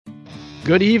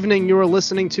Good evening. You are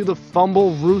listening to the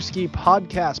Fumblerooski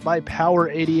podcast by Power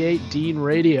 88 Dean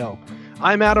Radio.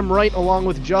 I'm Adam Wright along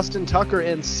with Justin Tucker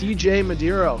and CJ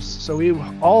Medeiros. So we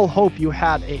all hope you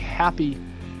had a happy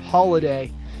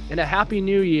holiday and a happy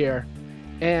new year.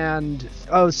 And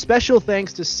a special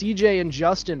thanks to CJ and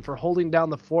Justin for holding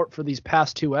down the fort for these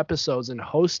past two episodes and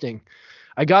hosting.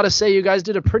 I got to say, you guys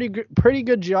did a pretty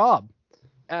good job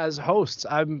as hosts.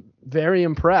 I'm very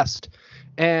impressed.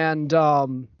 And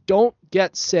don't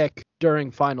get sick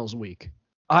during finals week.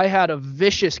 I had a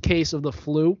vicious case of the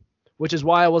flu, which is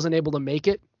why I wasn't able to make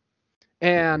it.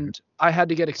 And I had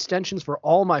to get extensions for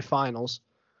all my finals.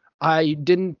 I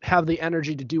didn't have the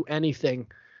energy to do anything.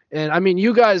 And I mean,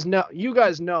 you guys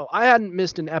know I hadn't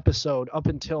missed an episode up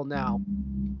until now.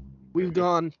 We've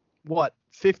gone,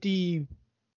 52,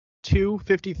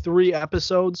 53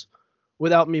 episodes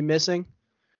without me missing.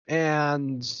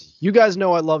 And you guys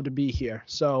know I love to be here.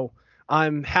 So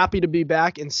I'm happy to be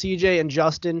back. And CJ and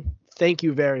Justin, thank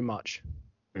you very much.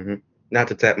 Mm-hmm. Not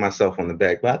to tap myself on the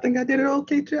back, but I think I did an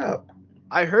okay job.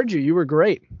 I heard you. You were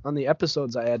great on the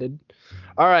episodes I edited.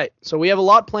 All right. So we have a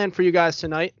lot planned for you guys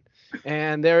tonight.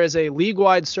 And there is a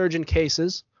league-wide surge in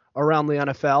cases around the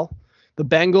NFL. The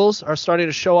Bengals are starting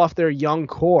to show off their young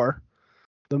core.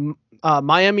 The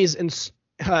Miami's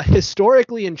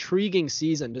historically intriguing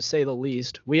season, to say the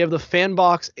least. We have the Fan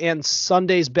Box and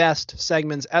Sunday's Best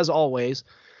segments, as always.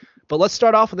 But let's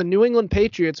start off with the New England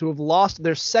Patriots, who have lost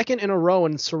their second in a row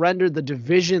and surrendered the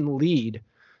division lead.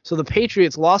 So the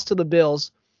Patriots lost to the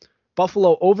Bills.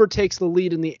 Buffalo overtakes the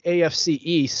lead in the AFC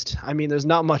East. I mean, there's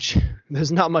not much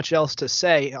else to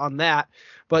say on that.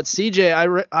 But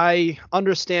CJ, I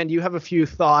understand you have a few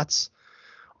thoughts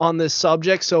on this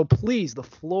subject, so please, the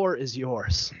floor is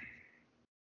yours.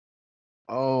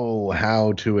 Oh,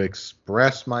 how to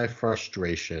express my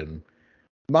frustration.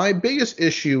 My biggest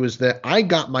issue is that I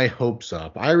got my hopes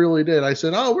up. I really did. I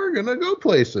said, we're going to go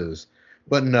places.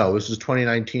 But no, this is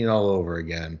 2019 all over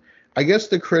again. I guess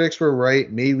the critics were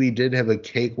right. Maybe we did have a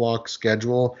cakewalk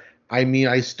schedule. I mean,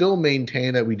 I still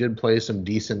maintain that we did play some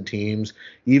decent teams.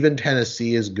 Even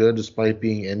Tennessee is good despite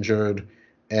being injured.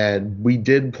 And we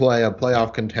did play a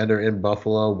playoff contender in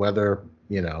Buffalo,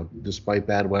 despite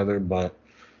bad weather. But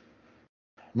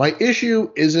my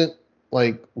issue isn't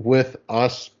with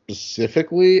us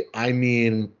specifically. I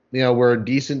mean, we're a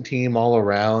decent team all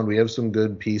around. We have some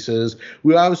good pieces.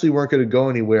 We obviously weren't going to go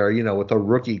anywhere, with a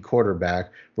rookie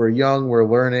quarterback. We're young, we're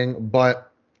learning, but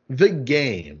the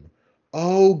game,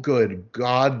 oh good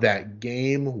God, that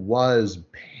game was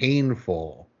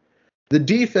painful. The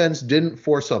defense didn't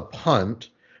force a punt.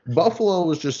 Buffalo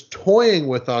was just toying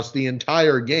with us the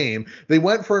entire game. They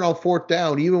went for it on fourth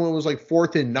down, even when it was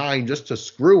 4th and 9, just to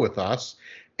screw with us.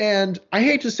 And I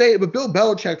hate to say it, but Bill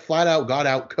Belichick flat out got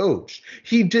out coached.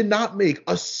 He did not make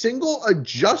a single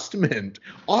adjustment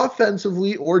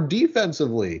offensively or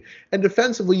defensively. And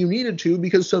defensively, you needed to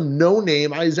because some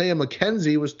no-name Isaiah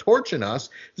McKenzie was torching us,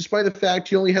 despite the fact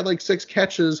he only had 6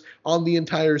 catches on the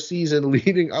entire season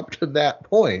leading up to that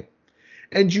point.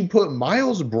 And you put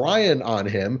Miles Bryant on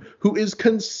him, who is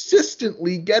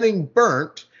consistently getting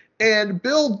burnt, and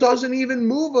Bill doesn't even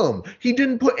move him. He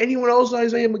didn't put anyone else on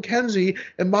Isaiah McKenzie,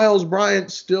 and Miles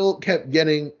Bryant still kept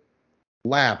getting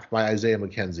lapped by Isaiah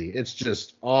McKenzie. It's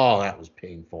just, that was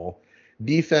painful.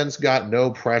 Defense got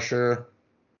no pressure.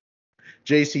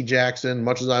 J.C. Jackson,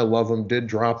 much as I love him, did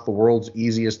drop the world's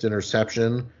easiest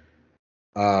interception.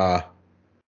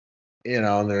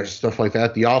 And there's stuff like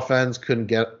that. The offense couldn't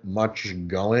get much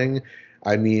going.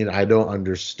 I mean, I don't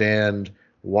understand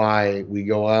why we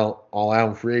go out all out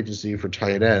in free agency for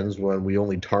tight ends when we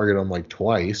only target them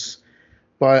twice.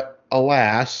 But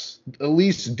alas, at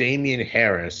least Damian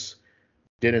Harris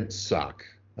didn't suck.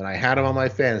 And I had him on my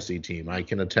fantasy team, I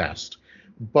can attest.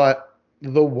 But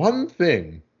the one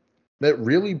thing that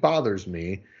really bothers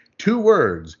me, 2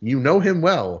 words, you know him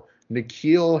well,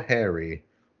 N'Keal Harry.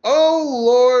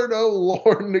 Oh,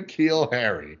 Lord, N'Keal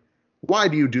Harry. Why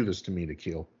do you do this to me,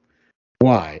 N'Keal?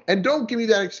 Why? And don't give me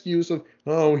that excuse of,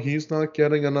 he's not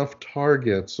getting enough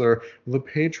targets, or the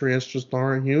Patriots just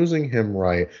aren't using him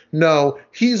right. No,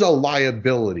 he's a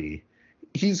liability.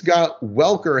 He's got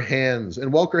Welker hands,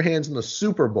 and Welker hands in the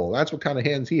Super Bowl. That's what kind of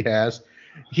hands he has.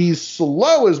 He's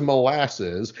slow as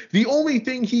molasses. The only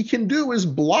thing he can do is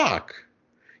block.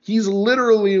 He's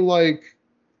literally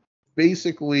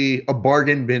basically a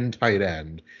bargain bin tight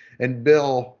end. And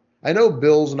Bill, I know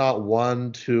Bill's not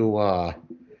one to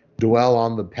dwell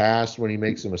on the past when he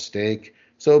makes a mistake.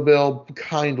 So, Bill,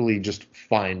 kindly just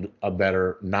find a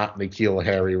better, not N'Keal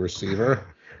Harry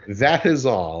receiver. That is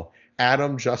all.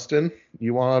 Adam, Justin,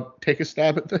 you want to take a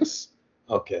stab at this?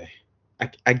 Okay.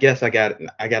 I guess I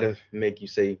gotta make you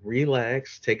say,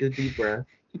 relax, take a deep breath.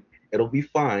 It'll be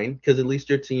fine because at least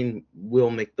your team will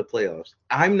make the playoffs.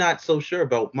 I'm not so sure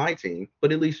about my team,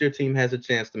 but at least your team has a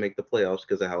chance to make the playoffs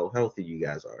because of how healthy you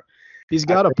guys are. He's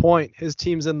got a point. His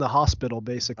team's in the hospital,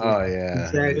 basically. Oh yeah.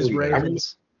 Exactly. His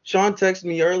Ravens. Sean texted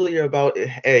me earlier about,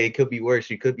 hey, it could be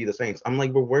worse. You could be the Saints. I'm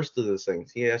like, we're worse than the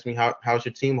Saints. He asked me, how's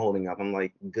your team holding up? I'm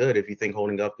like, good, if you think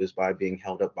holding up is by being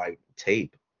held up by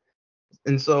tape.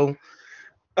 And so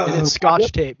And it's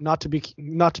Scotch tape, not to be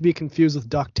confused with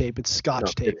duct tape. It's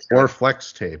Scotch tape. Or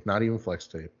flex tape, not even flex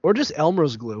tape. Or just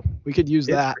Elmer's glue. We could use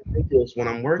that. It's ridiculous when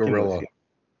I'm working Gorilla. with you.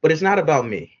 But it's not about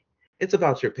me. It's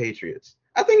about your Patriots.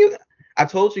 I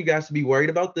told you guys to be worried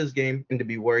about this game and to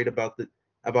be worried about the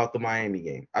Miami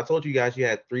game. I told you guys you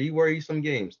had 3 worrisome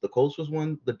games. The Colts was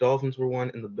 1, the Dolphins were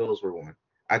 1, and the Bills were 1.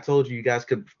 I told you guys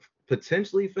could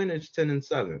potentially finish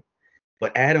 10-7.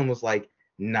 But Adam was like,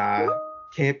 nah,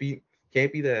 can't be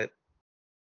that.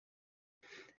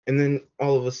 And then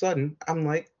all of a sudden, I'm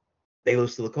like, they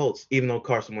lose to the Colts, even though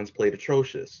Carson Wentz played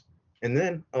atrocious. And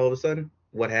then all of a sudden,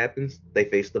 what happens? They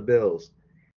face the Bills.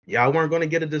 Y'all weren't going to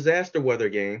get a disaster weather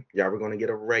game. Y'all were going to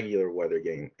get a regular weather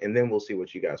game. And then we'll see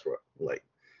what you guys were like.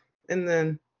 And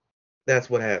then that's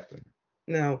what happened.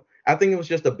 Now, I think it was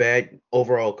just a bad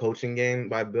overall coaching game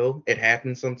by Bill. It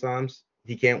happens sometimes.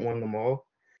 He can't win them all.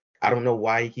 I don't know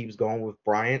why he keeps going with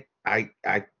Bryant. I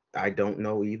don't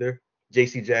know either.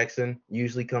 J.C. Jackson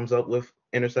usually comes up with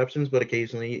interceptions, but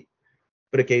occasionally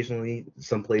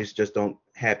some plays just don't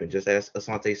happen. Just ask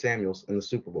Asante Samuels in the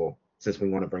Super Bowl, since we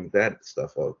want to bring that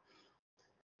stuff up.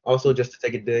 Also, just to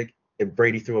take a dig, if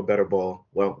Brady threw a better ball,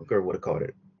 well, Gurr would have caught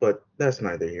it. But that's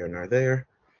neither here nor there.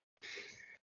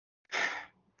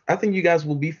 I think you guys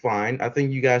will be fine. I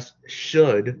think you guys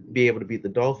should be able to beat the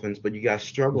Dolphins, but you guys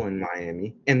struggle in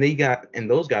Miami, and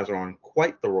those guys are on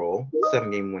quite the roll,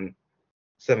 7-game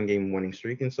winning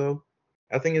streak, and so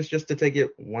I think it's just to take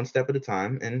it one step at a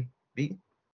time and be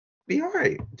all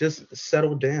right. Just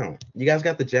settle down. You guys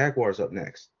got the Jaguars up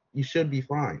next. You should be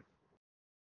fine.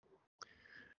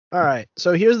 All right.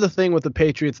 So here's the thing with the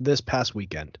Patriots this past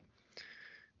weekend.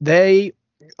 I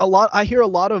hear a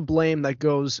lot of blame that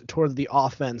goes toward the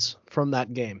offense from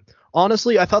that game.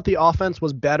 Honestly, I thought the offense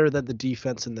was better than the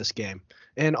defense in this game.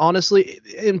 And honestly,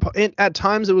 at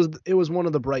times it was one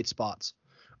of the bright spots.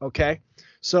 Okay?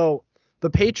 So the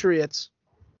Patriots,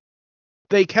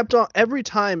 they kept on, every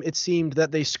time it seemed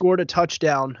that they scored a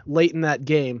touchdown late in that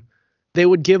game, they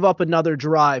would give up another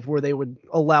drive where they would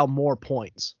allow more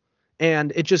points.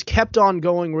 And it just kept on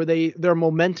going where their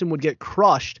momentum would get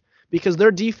crushed because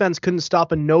their defense couldn't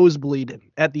stop a nosebleed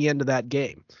at the end of that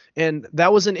game. And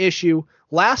that was an issue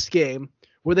last game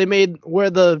where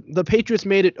the Patriots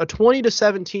made it a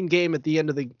 20-17 game at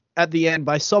the end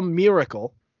by some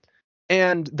miracle.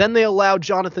 And then they allowed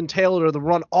Jonathan Taylor to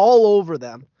run all over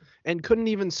them and couldn't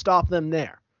even stop them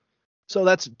there. So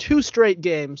that's 2 straight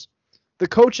games. The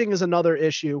coaching is another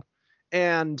issue.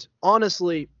 And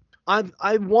honestly,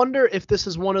 I wonder if this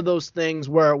is one of those things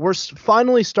where we're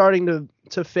finally starting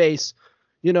to face,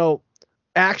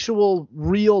 actual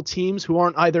real teams who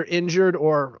aren't either injured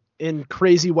or in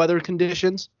crazy weather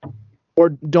conditions or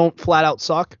don't flat out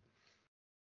suck.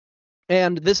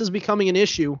 And this is becoming an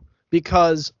issue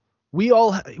because we've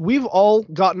all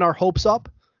gotten our hopes up,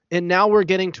 and now we're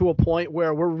getting to a point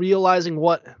where we're realizing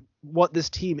what this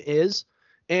team is,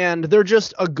 and they're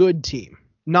just a good team.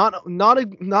 Not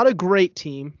a great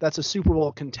team that's a Super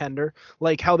Bowl contender,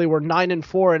 like how they were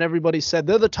 9-4 and everybody said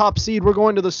they're the top seed, we're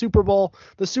going to the Super Bowl.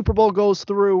 The Super Bowl goes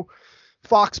through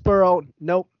Foxborough.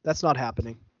 Nope, that's not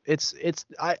happening.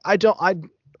 I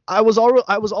was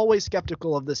always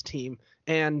skeptical of this team,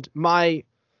 and my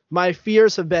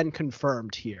fears have been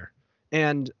confirmed here.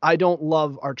 And I don't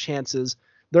love our chances.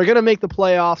 They're going to make the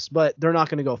playoffs, but they're not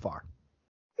going to go far.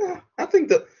 I think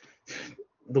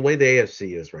the way the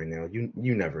AFC is right now, you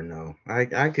never know.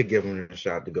 I could give them a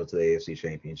shot to go to the AFC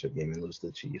Championship game and lose to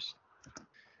the Chiefs.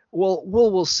 Well,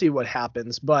 we'll see what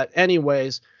happens. But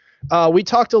anyways, we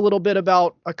talked a little bit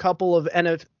about a couple of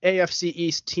AFC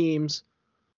East teams.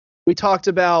 We talked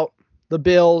about the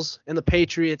Bills and the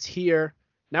Patriots here.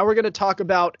 Now we're going to talk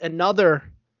about another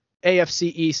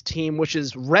AFC East team, which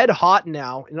is red hot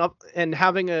now and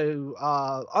having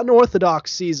a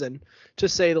unorthodox season, to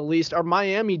say the least, our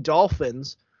Miami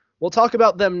Dolphins. We'll talk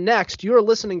about them next. You're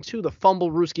listening to the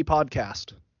Fumblerooski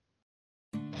podcast.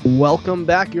 Welcome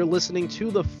back. You're listening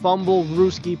to the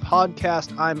Fumblerooski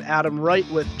podcast. I'm Adam Wright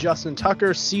with Justin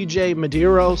Tucker, CJ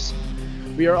Medeiros.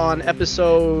 We are on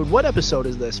what episode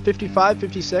is this? 55,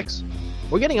 56?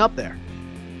 We're getting up there.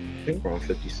 I think we're on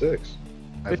 56.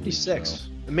 56.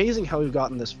 Amazing how we've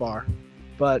gotten this far.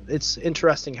 but it's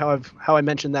interesting how I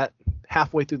mentioned that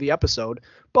halfway through the episode.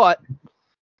 But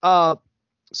so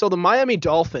the Miami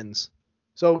Dolphins,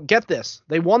 so get this,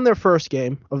 they won their first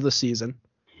game of the season,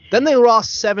 then they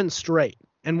lost 7 straight,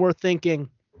 and we're thinking,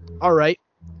 all right,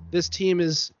 this team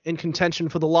is in contention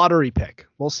for the lottery pick.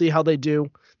 We'll see how they do.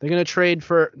 They're going to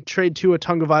trade Tua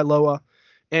Tagovailoa,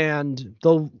 and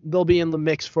they'll be in the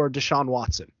mix for Deshaun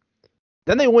Watson.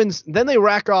 Then they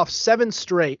rack off 7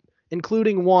 straight,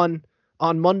 including one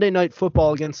on Monday Night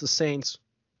Football against the Saints.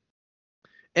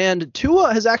 And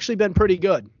Tua has actually been pretty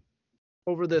good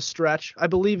over this stretch. I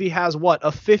believe he has a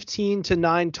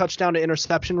 15-9 touchdown to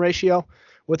interception ratio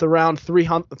with around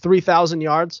 3,000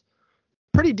 yards.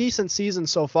 Pretty decent season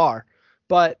so far.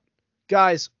 But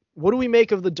guys, what do we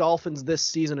make of the Dolphins this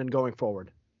season and going forward?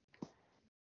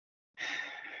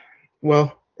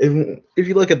 Well, if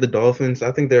you look at the Dolphins,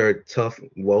 I think they're a tough,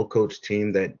 well-coached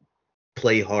team that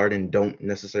play hard and don't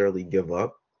necessarily give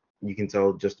up. You can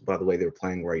tell just by the way they're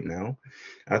playing right now.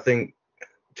 I think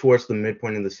towards the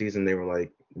midpoint of the season, they were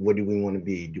like, what do we want to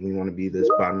be? Do we want to be this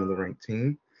bottom of the ranked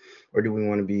team? Or do we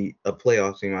want to be a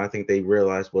playoff team? I think they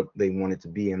realized what they wanted to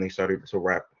be, and they started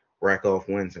to rack off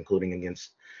wins, including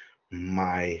against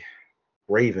my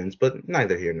Ravens, but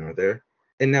neither here nor there.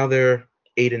 And now they're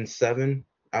 8-7,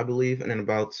 I believe, and then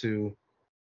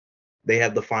they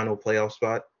have the final playoff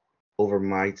spot over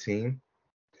my team.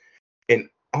 And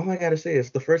all I gotta say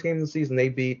is the first game of the season, they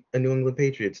beat a New England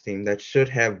Patriots team that should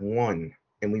have won,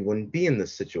 and we wouldn't be in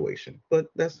this situation. But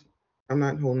I'm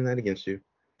not holding that against you.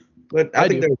 But I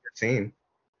think they're a good team.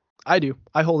 I do.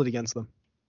 I hold it against them.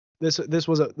 This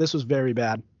was very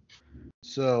bad.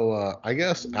 So I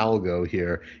guess I'll go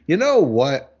here. You know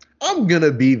what? I'm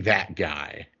gonna be that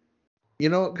guy.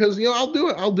 Because I'll do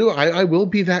it. I will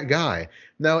be that guy.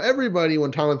 Now everybody,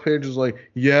 when talking with Paige, is like,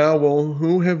 yeah, well,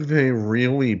 who have they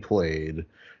really played?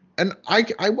 And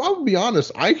I'll be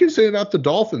honest. I can say that the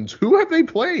Dolphins. Who have they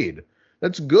played?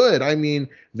 That's good. I mean,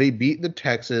 they beat the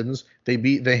Texans. They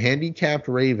beat the handicapped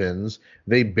Ravens.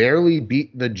 They barely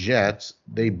beat the Jets.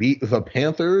 They beat the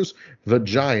Panthers, the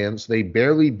Giants. They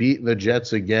barely beat the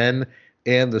Jets again,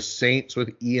 and the Saints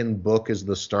with Ian Book as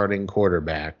the starting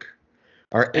quarterback.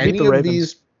 Are any of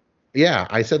these? Yeah,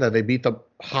 I said that. They beat the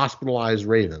hospitalized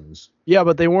Ravens. Yeah,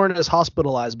 but they weren't as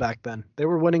hospitalized back then. They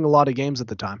were winning a lot of games at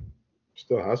the time.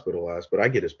 Still hospitalized, but I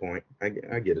get his point. I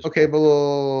get his Okay, point. but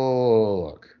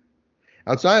look.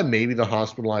 Outside of maybe the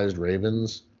hospitalized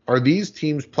Ravens, are these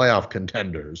teams playoff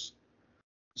contenders?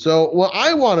 So what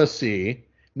I want to see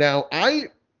now,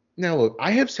 look,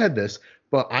 I have said this,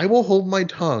 but I will hold my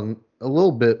tongue a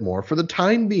little bit more for the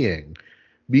time being,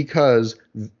 because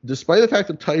despite the fact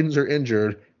that Titans are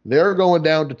injured, they're going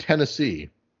down to Tennessee,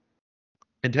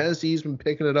 and Tennessee's been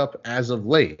picking it up as of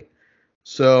late.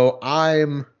 So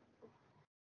I'm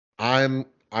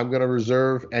going to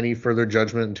reserve any further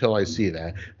judgment until I see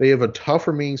that. They have a tough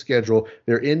remaining schedule.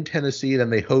 They're in Tennessee, then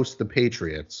they host the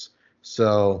Patriots.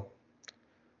 So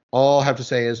all I'll have to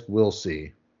say is we'll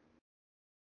see.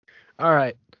 All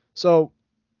right. So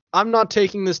I'm not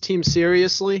taking this team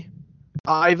seriously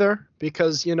either,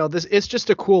 because it's just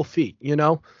a cool feat.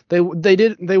 They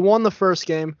won the first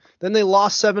game, then they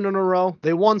lost 7 in a row,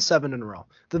 they won 7 in a row.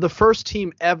 They're the first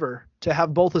team ever to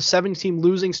have both a 7-team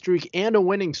losing streak and a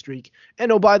winning streak.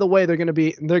 And oh, by the way,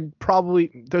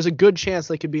 there's a good chance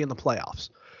they could be in the playoffs.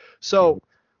 So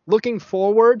looking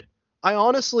forward,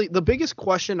 the biggest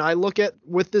question I look at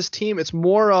with this team, it's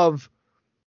more of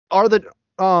what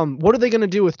are they going to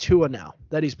do with Tua now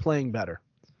that he's playing better?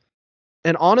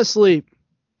 And honestly,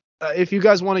 if you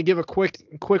guys want to give a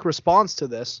quick response to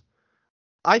this,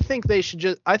 I think they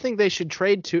should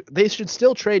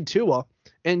still trade Tua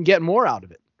and get more out of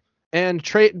it. And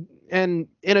in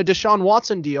a Deshaun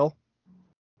Watson deal,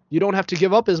 you don't have to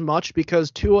give up as much because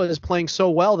Tua is playing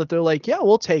so well that they're like, yeah,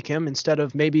 we'll take him instead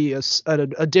of maybe an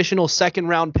additional second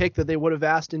round pick that they would have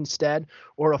asked instead,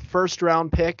 or a first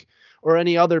round pick or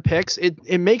any other picks.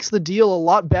 It makes the deal a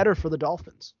lot better for the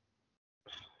Dolphins.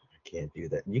 Can't do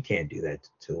that. You can't do that to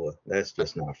Tua. That's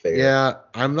just not fair. Yeah,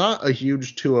 I'm not a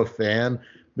huge Tua fan,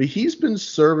 but he's been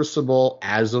serviceable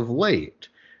as of late.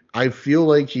 I feel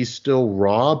like he's still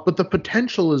raw, but the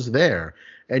potential is there.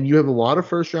 And you have a lot of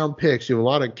first-round picks. You have a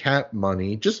lot of cap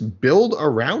money. Just build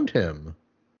around him.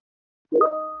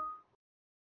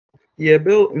 Yeah,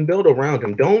 build around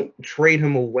him. Don't trade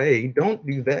him away. Don't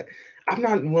do that. I'm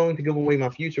not willing to give away my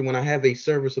future when I have a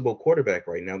serviceable quarterback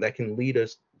right now that can lead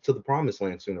us to the promised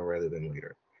land sooner rather than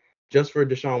later. Just for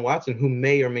Deshaun Watson, who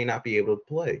may or may not be able to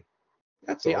play.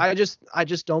 That's all. I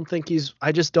just don't think he's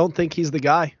the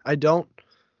guy. I don't.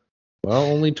 Well,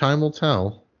 only time will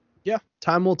tell. Yeah,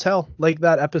 time will tell. Like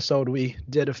that episode we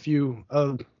did a few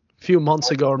months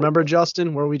ago. Remember,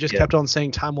 Justin, where we just kept on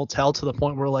saying time will tell to the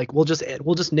point where like we'll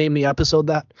just name the episode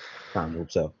that. Time will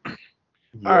tell.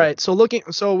 All right,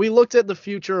 so we looked at the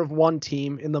future of one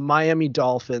team in the Miami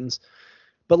Dolphins,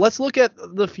 but let's look at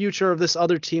the future of this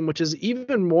other team, which is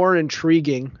even more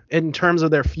intriguing in terms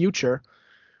of their future,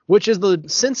 which is the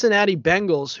Cincinnati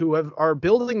Bengals, who are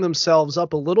building themselves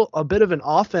up a bit of an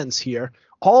offense here,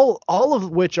 all of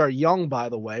which are young, by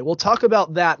the way. We'll talk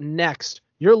about that next.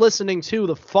 You're listening to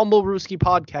the Fumblerooski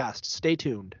podcast. Stay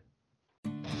tuned.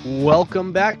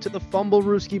 Welcome back to the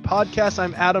Fumblerooski podcast.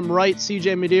 I'm Adam Wright,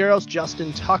 CJ Medeiros,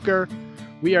 Justin Tucker.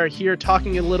 We are here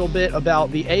talking a little bit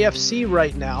about the AFC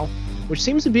right now, which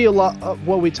seems to be a lot of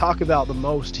what we talk about the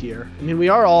most here. I mean, we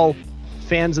are all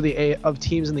fans of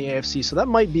teams in the AFC, so that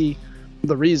might be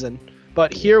the reason.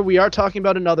 But here we are talking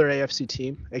about another AFC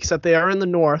team, except they are in the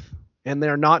North, and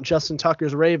they're not Justin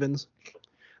Tucker's Ravens.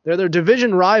 They're their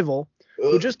division rival,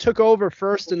 who just took over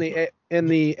first in the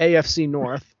AFC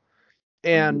North,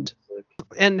 and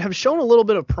have shown a little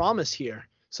bit of promise here.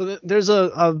 So there's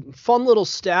a fun little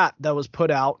stat that was put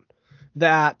out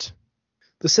that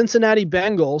the Cincinnati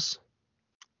Bengals,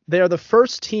 they are the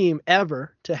first team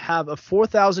ever to have a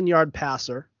 4,000-yard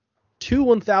passer, 2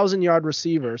 1,000-yard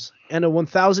receivers, and a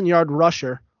 1,000-yard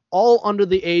rusher, all under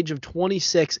the age of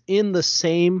 26 in the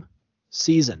same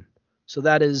season. So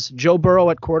that is Joe Burrow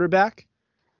at quarterback,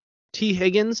 T.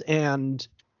 Higgins and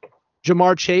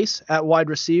Jamar Chase at wide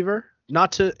receiver.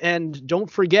 And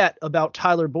don't forget about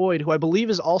Tyler Boyd, who I believe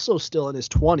is also still in his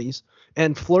 20s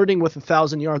and flirting with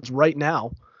 1,000 yards right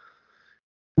now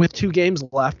with 2 games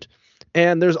left.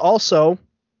 And there's also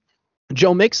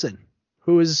Joe Mixon,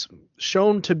 who is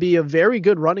shown to be a very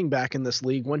good running back in this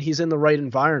league when he's in the right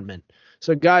environment.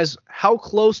 So, guys, how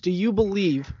close do you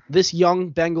believe this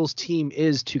young Bengals team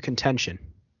is to contention?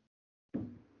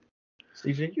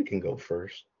 CJ, you can go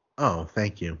first. Oh,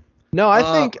 thank you. No, I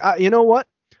think you know what?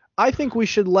 I think we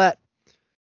should let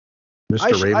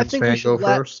Mr. Ravens fan go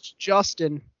first.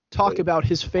 Justin talk about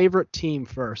his favorite team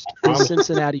first, the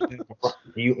Cincinnati Bengals.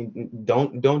 You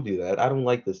don't do that. I don't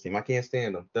like this team. I can't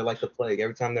stand them. They're like the plague.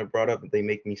 Every time they're brought up, they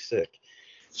make me sick.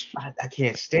 I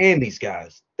can't stand these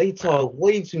guys. They talk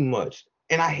way too much.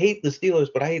 And I hate the Steelers,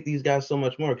 but I hate these guys so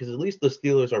much more because at least the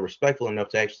Steelers are respectful enough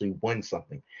to actually win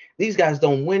something. These guys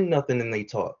don't win nothing and they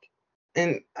talk.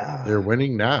 And they're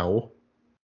winning now.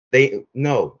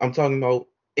 I'm talking about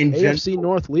in AFC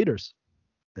North leaders.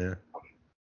 Yeah.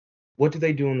 What do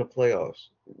they do in the playoffs?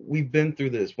 We've been through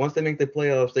this. Once they make the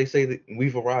playoffs, they say that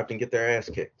we've arrived and get their ass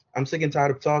kicked. I'm sick and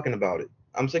tired of talking about it.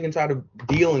 I'm sick and tired of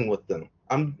dealing with them.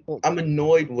 I'm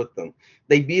annoyed with them.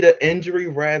 They beat an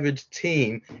injury-ravaged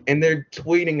team, and they're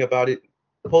tweeting about it,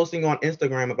 posting on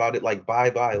Instagram about it like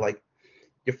bye-bye. Like,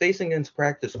 you're facing against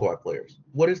practice squad players.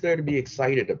 What is there to be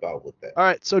excited about with that? All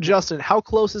right, so Justin, how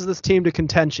close is this team to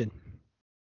contention?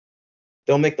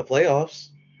 They'll make the playoffs.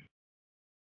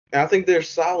 And I think they're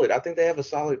solid. I think they have a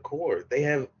solid core. They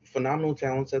have phenomenal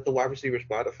talents at the wide receiver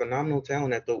spot, a phenomenal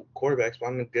talent at the quarterback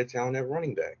spot, and a good talent at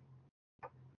running back.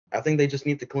 I think they just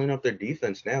need to clean up their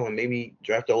defense now and maybe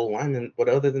draft an old lineman. But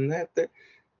other than that,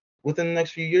 within the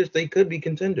next few years, they could be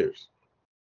contenders.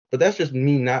 But that's just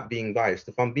me not being biased.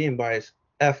 If I'm being biased,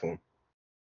 F them.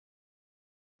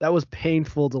 That was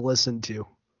painful to listen to,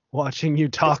 watching you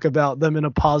talk about them in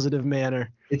a positive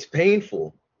manner. It's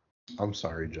painful. I'm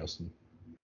sorry, Justin.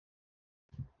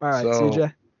 All right,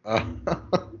 CJ.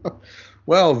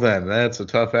 Well, then, that's a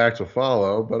tough act to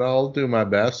follow, but I'll do my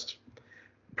best.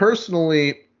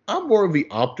 Personally, I'm more of the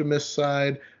optimist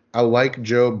side. I like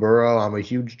Joe Burrow. I'm a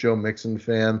huge Joe Mixon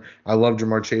fan. I love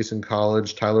Jamar Chase in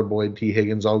college. Tyler Boyd, T.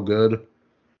 Higgins, all good.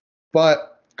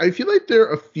 But I feel like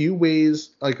they're a few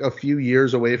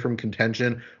years away from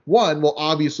contention. One, well,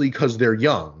 obviously because they're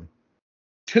young.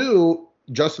 Two,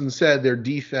 Justin said their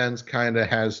defense kind of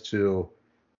has to,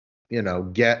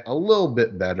 get a little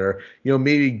bit better.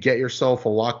 Maybe get yourself a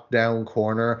lockdown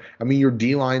corner. I mean, your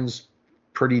D-line's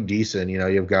pretty decent. You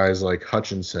have guys like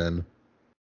Hendrickson.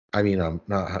 And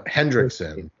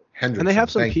they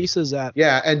have some pieces at.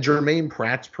 Yeah, and Jermaine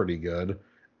Pratt's pretty good.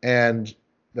 And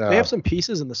they have some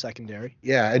pieces in the secondary.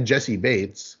 Yeah, and Jesse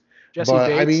Bates. You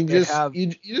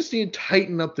just need to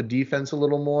tighten up the defense a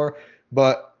little more.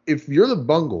 But if you're the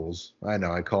Bengals, I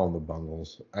know I call them the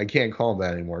Bengals. I can't call them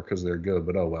that anymore because they're good,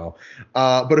 but oh well.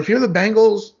 But if you're the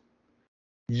Bengals,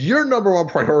 your number one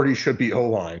priority should be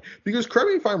O-line. Because correct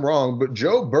me if I'm wrong, but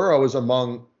Joe Burrow is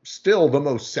among still the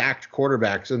most sacked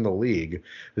quarterbacks in the league.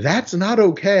 That's not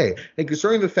okay. And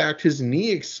considering the fact his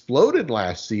knee exploded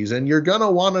last season, you're going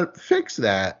to want to fix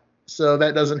that so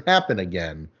that doesn't happen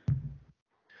again.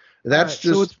 That's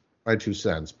my 2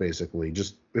 cents, basically.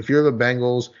 Just if you're the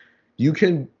Bengals, you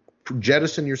can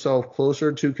jettison yourself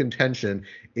closer to contention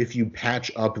if you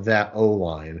patch up that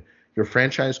O-line. Your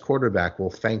franchise quarterback will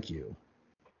thank you.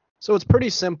 So it's pretty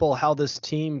simple how this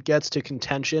team gets to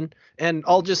contention. And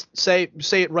I'll just say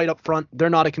it right up front. They're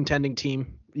not a contending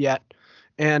team yet.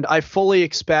 And I fully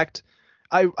expect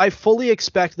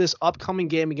this upcoming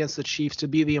game against the Chiefs to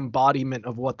be the embodiment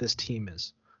of what this team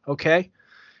is. Okay?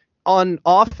 On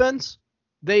offense,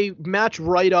 they match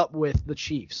right up with the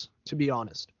Chiefs, to be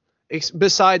honest.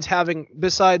 Besides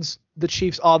the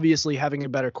Chiefs obviously having a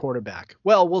better quarterback.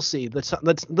 Well, we'll see.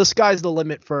 The sky's the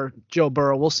limit for Joe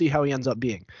Burrow. We'll see how he ends up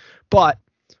being. But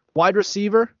wide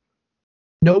receiver,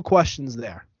 no questions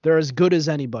there. They're as good as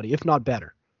anybody, if not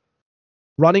better.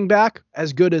 Running back,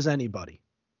 as good as anybody.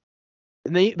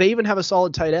 And they even have a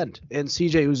solid tight end in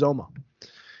CJ Uzoma.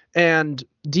 And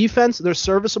defense, they're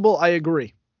serviceable. I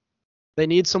agree. They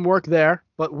need some work there,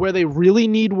 but where they really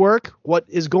need work, what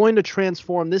is going to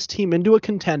transform this team into a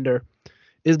contender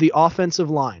is the offensive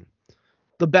line.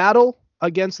 The battle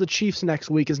against the Chiefs next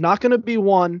week is not going to be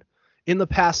won in the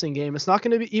passing game. It's not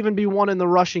going to even be won in the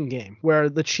rushing game where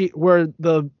the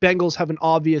Bengals have an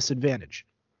obvious advantage.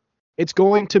 It's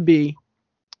going to be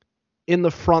in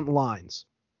the front lines,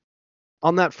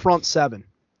 on that front seven.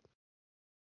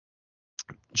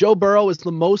 Joe Burrow is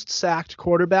the most sacked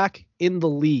quarterback in the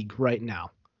league right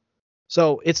now.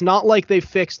 So it's not like they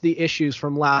fixed the issues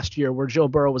from last year where Joe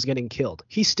Burrow was getting killed.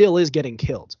 He still is getting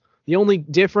killed. The only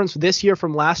difference this year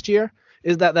from last year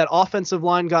is that offensive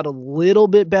line got a little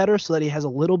bit better so that he has a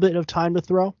little bit of time to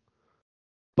throw.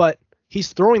 But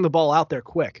he's throwing the ball out there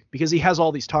quick because he has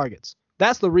all these targets.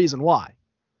 That's the reason why.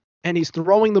 And he's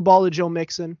throwing the ball to Joe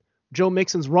Mixon. Joe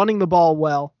Mixon's running the ball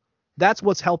well. That's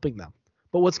what's helping them.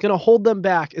 But what's going to hold them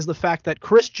back is the fact that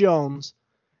Chris Jones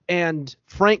and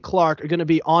Frank Clark are going to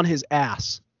be on his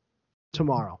ass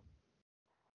tomorrow.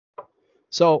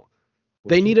 So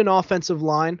they need an offensive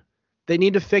line. They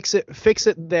need to fix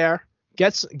it there.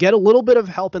 Get a little bit of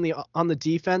help on the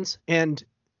defense, and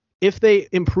if they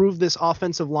improve this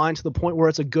offensive line to the point where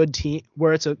it's a good team,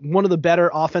 where it's one of the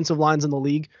better offensive lines in the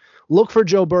league, look for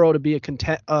Joe Burrow to be a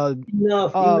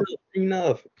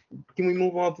Enough. Can we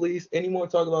move on, please? Any more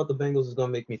talk about the Bengals is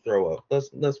gonna make me throw up.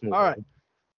 Let's move on. All right.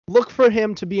 Look for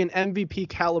him to be an MVP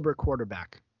caliber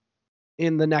quarterback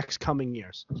in the next coming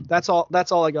years. That's all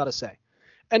I gotta say.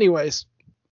 Anyways,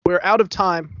 we're out of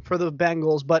time for the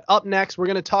Bengals, but up next we're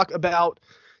gonna talk about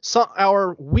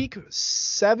our week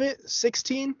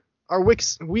 16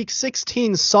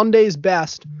 Sunday's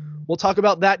best. We'll talk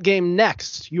about that game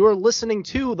next. You are listening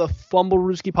to the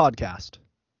Fumblerooski podcast.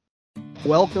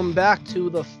 Welcome back to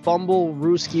the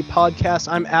Fumblerooski podcast.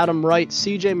 I'm Adam Wright,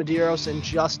 CJ Medeiros, and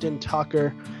Justin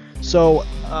Tucker. So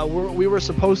we were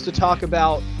supposed to talk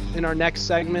about in our next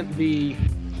segment the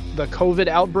COVID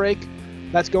outbreak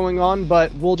that's going on,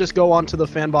 but we'll just go on to the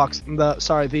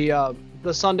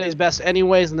the Sunday's best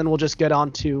anyways, and then we'll just get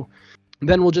on to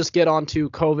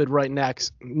COVID right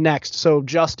next. So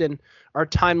Justin, our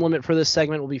time limit for this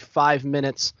segment will be 5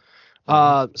 minutes.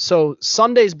 So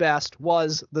Sunday's best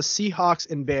was the Seahawks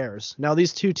and Bears. Now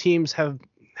these two teams have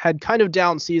had kind of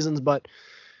down seasons, but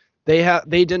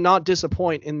they did not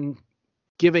disappoint in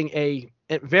giving a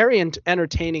very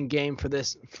entertaining game for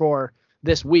this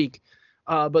week.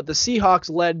 But the Seahawks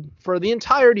led for the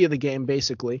entirety of the game,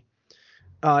 basically,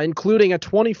 including a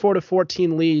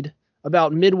 24-14 lead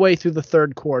about midway through the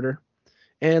third quarter.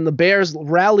 And the Bears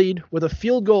rallied with a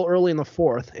field goal early in the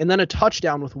fourth and then a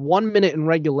touchdown with 1 minute in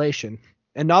regulation.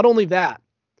 And not only that,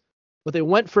 but they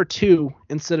went for two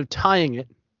instead of tying it.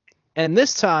 And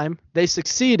this time they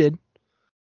succeeded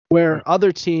where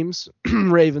other teams,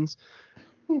 Ravens,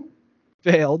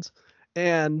 failed.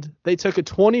 And they took a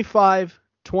 25-24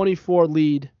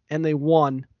 lead and they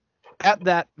won at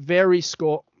that very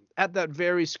score.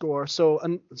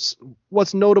 So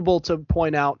what's notable to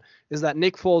point out is that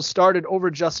Nick Foles started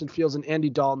over Justin Fields and Andy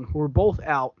Dalton, who were both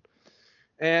out.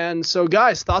 And so,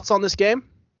 guys, thoughts on this game?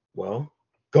 Well,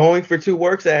 going for two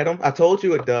works, Adam. I told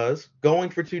you it does. Going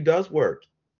for two does work.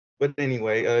 But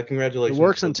anyway, congratulations. It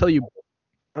works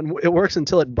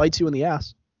until it bites you in the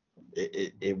ass.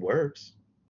 It works.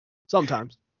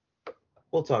 Sometimes.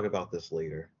 We'll talk about this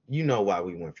later. You know why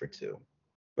we went for two.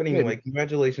 But anyway,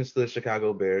 Congratulations to the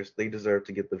Chicago Bears. They deserve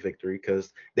to get the victory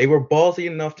because they were ballsy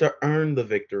enough to earn the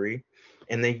victory,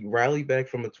 and they rallied back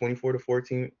from a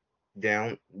 24-14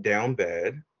 down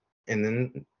bad. And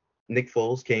then Nick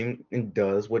Foles came and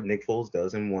does what Nick Foles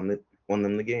does and won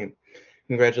them the game.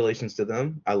 Congratulations to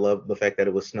them. I love the fact that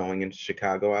it was snowing in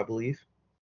Chicago, I believe.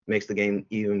 Makes the game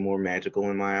even more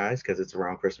magical in my eyes because it's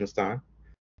around Christmas time.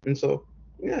 And so,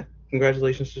 yeah,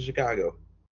 Congratulations to Chicago.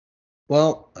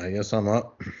 Well, I guess I'm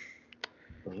up.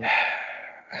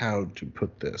 How to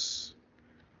put this?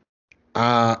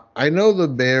 I know the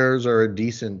Bears are a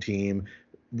decent team,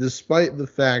 despite the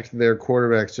fact their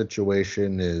quarterback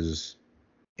situation is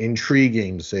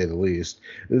intriguing, to say the least.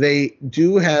 They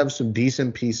do have some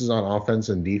decent pieces on offense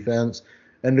and defense,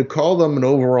 and to call them an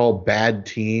overall bad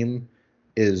team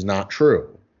is not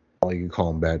true. Well, you can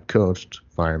call them bad coached,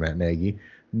 fire Matt Nagy.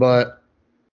 But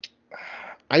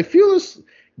I feel this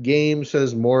game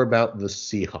says more about the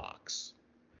Seahawks.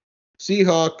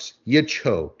 Seahawks, you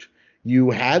choked.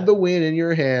 You had the win in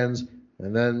your hands,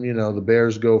 and then, the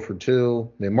Bears go for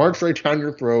two. They march right down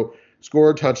your throat,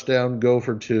 score a touchdown, go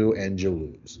for two, and you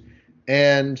lose.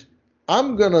 And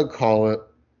I'm going to call it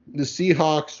the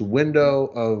Seahawks window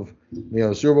of,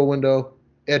 Super Bowl window.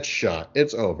 It's shut.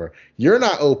 It's over. You're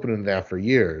not opening that for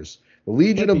years. The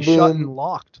Legion of Boom. Shut and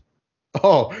locked.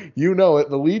 Oh, you know it.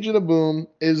 The Legion of Boom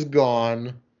is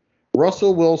gone.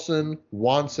 Russell Wilson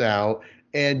wants out.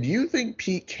 And do you think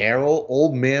Pete Carroll,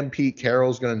 old man Pete Carroll,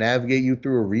 is going to navigate you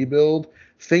through a rebuild?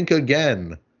 Think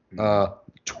again,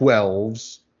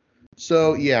 12s.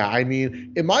 So, yeah, I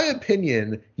mean, in my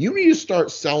opinion, you need to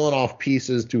start selling off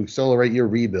pieces to accelerate your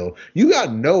rebuild. You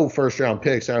got no first-round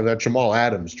picks out of that Jamal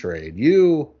Adams trade.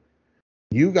 You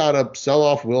got to sell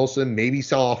off Wilson, maybe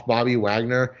sell off Bobby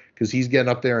Wagner because he's getting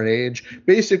up there in age.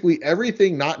 Basically,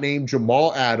 everything not named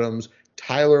Jamal Adams,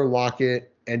 Tyler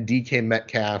Lockett, and DK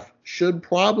Metcalf should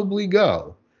probably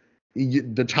go.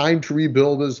 The time to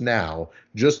rebuild is now.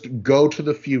 Just go to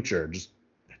the future. Just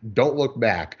don't look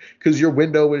back because your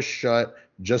window is shut.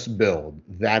 Just build.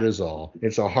 That is all.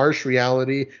 It's a harsh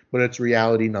reality, but it's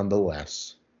reality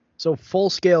nonetheless. So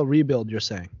full-scale rebuild, you're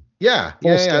saying? Yeah.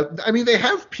 I mean, they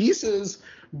have pieces,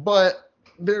 but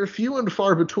they're few and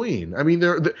far between. I mean,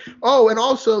 and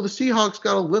also the Seahawks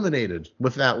got eliminated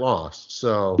with that loss.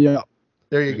 So yeah,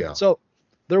 there you go. So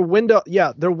their window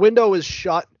is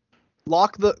shut.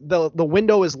 The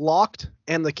window is locked,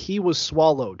 and the key was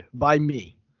swallowed by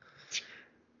me.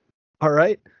 All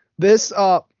right.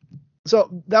 So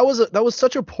that was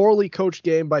such a poorly coached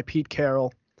game by Pete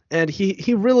Carroll, and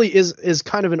he really is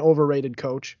kind of an overrated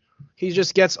coach. He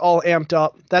just gets all amped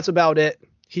up. That's about it.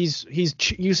 You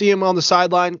see him on the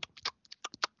sideline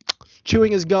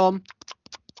chewing his gum,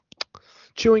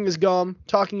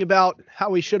 talking about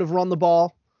how he should have run the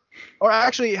ball, or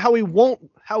actually how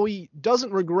he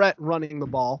doesn't regret running the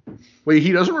ball. Wait,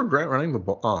 he doesn't regret running the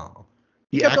ball? Oh.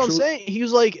 He kept on saying, he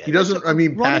was like, he doesn't,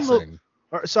 passing.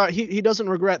 He doesn't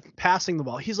regret passing the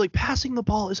ball. He's like, passing the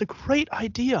ball is a great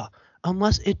idea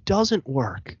unless it doesn't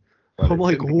work. I'm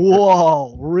like,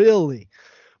 whoa, really?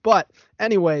 But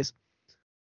anyways,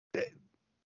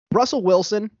 Russell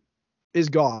Wilson is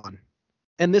gone,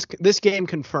 and this game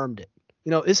confirmed it.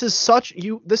 This is such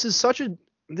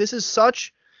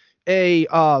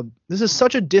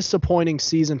a disappointing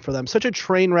season for them, such a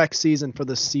train wreck season for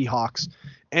the Seahawks,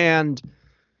 and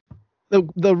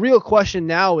the real question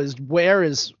now is, where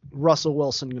is Russell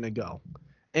Wilson going to go?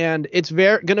 And it's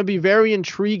going to be very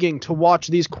intriguing to watch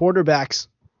these quarterbacks.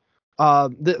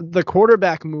 The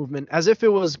quarterback movement, as if it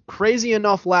was crazy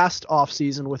enough last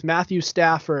offseason with Matthew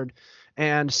Stafford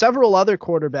and several other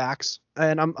quarterbacks,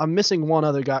 and I'm missing one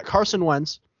other guy, Carson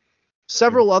Wentz,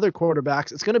 several other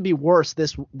quarterbacks. It's going to be worse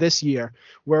this year,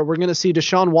 where we're going to see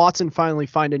Deshaun Watson finally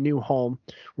find a new home.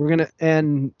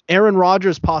 And Aaron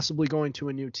Rodgers possibly going to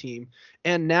a new team,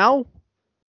 and now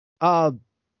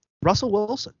Russell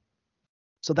Wilson.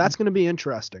 So that's going to be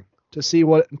interesting to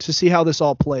see how this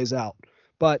all plays out.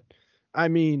 But I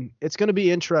mean, it's going to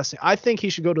be interesting. I think he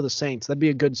should go to the Saints. That'd be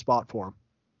a good spot for him.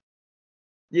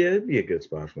 Yeah, it'd be a good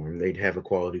spot for him. They'd have a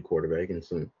quality quarterback,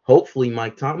 and hopefully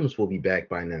Mike Thomas will be back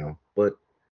by now. But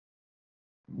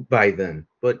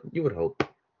you would hope.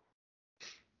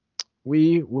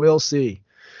 We will see.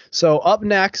 So up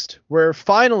next, we're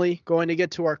finally going to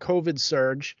get to our COVID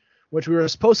surge, which we were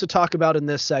supposed to talk about in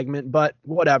this segment, but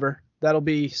whatever. That'll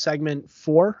be segment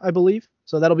 4, I believe.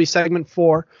 So that'll be segment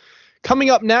 4. Coming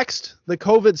up next, the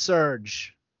COVID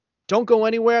surge. Don't go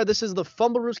anywhere. This is the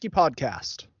Fumblerooski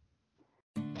podcast.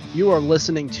 You are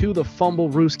listening to the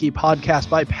Fumblerooski podcast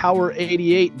by Power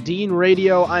 88 Dean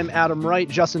Radio. I'm Adam Wright,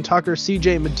 Justin Tucker,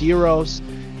 CJ Medeiros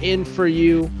in for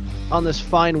you on this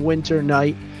fine winter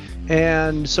night.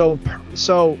 And so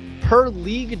per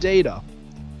league data,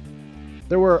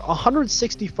 there were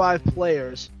 165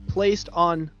 players placed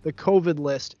on the COVID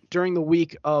list during the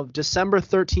week of December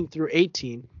 13th through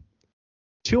 18th.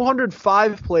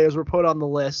 205 players were put on the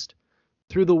list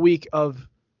through the week of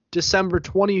December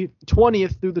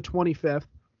 20th through the 25th.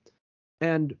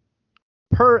 And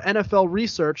per NFL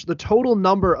research, the total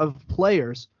number of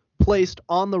players placed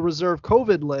on the reserve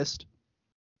COVID list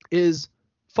is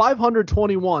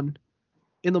 521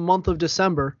 in the month of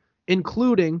December,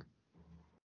 including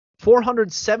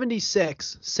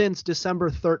 476 since December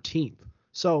 13th.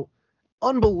 So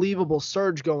unbelievable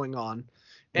surge going on.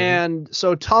 Mm-hmm. And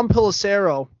so Tom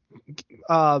Pelissero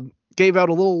gave out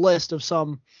a little list of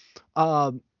some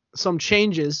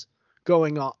changes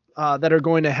going on that are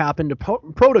going to happen to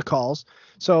protocols.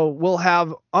 So we'll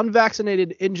have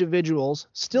unvaccinated individuals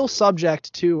still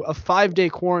subject to a 5-day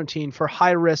quarantine for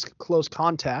high-risk close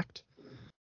contact.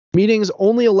 Meetings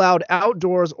only allowed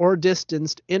outdoors or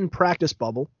distanced in practice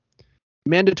bubble.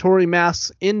 Mandatory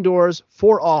masks indoors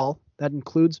for all. That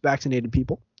includes vaccinated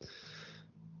people.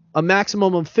 A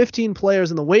maximum of 15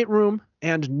 players in the weight room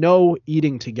and no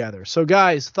eating together. So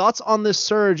guys, thoughts on this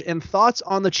surge and thoughts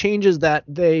on the changes that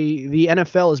the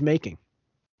NFL is making?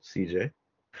 CJ?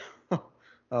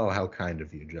 Oh, how kind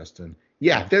of you, Justin.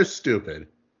 Yeah, they're stupid.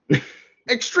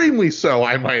 Extremely so,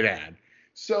 I might add.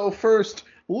 So first,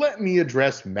 let me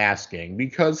address masking,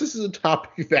 because this is a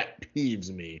topic that peeves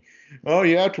me. Oh,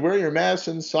 you have to wear your mask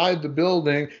inside the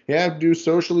building. You have to do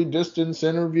socially distanced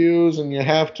interviews, and you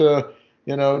have to,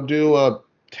 do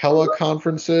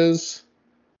teleconferences.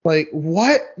 Like,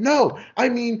 what? No. I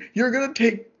mean, you're going to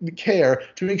take the care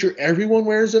to make sure everyone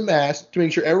wears a mask, to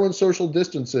make sure everyone social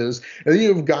distances, and then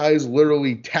you have guys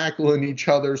literally tackling each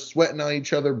other, sweating on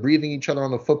each other, breathing each other on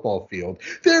the football field.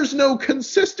 There's no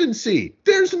consistency.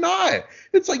 There's not.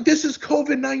 It's like, this is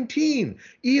COVID-19.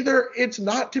 Either it's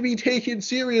not to be taken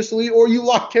seriously or you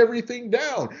lock everything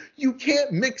down. You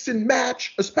can't mix and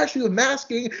match, especially with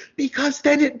masking, because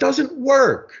then it doesn't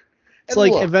work. It's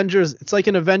like Avengers. It's like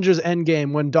in Avengers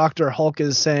Endgame when Dr. Hulk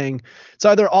is saying it's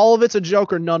either all of it's a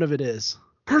joke or none of it is.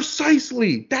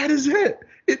 Precisely. That is it.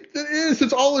 It is.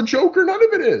 It's all a joke or none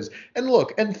of it is. And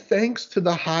look, and thanks to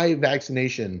the high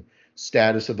vaccination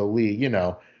status of the league,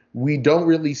 we don't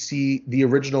really see the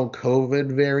original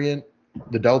COVID variant,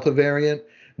 the Delta variant.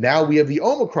 Now we have the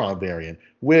Omicron variant,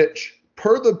 which,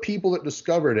 per the people that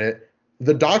discovered it,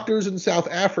 the doctors in South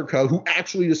Africa who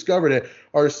actually discovered it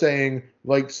are saying,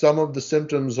 like, some of the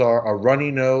symptoms are a runny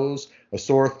nose, a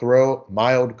sore throat,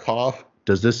 mild cough.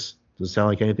 Does this sound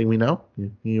like anything we know?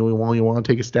 You want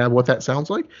to take a stab at what that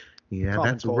sounds like? Yeah,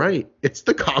 common that's cold. Right. It's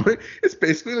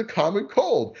basically the common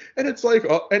cold. And it's like,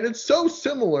 and it's so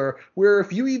similar where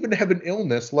if you even have an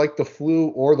illness like the flu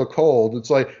or the cold,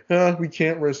 it's like, we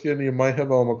can't risk it. You might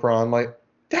have Omicron. Like,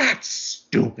 that's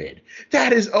stupid.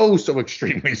 That is so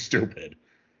extremely stupid.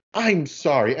 I'm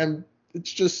sorry. And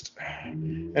it's just,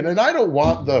 and then I don't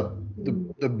want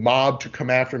the mob to come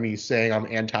after me saying I'm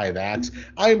anti-vax.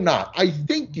 I'm not. I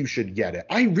think you should get it.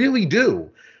 I really do.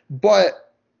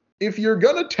 But if you're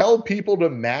going to tell people to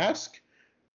mask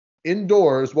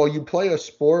indoors while you play a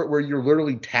sport where you're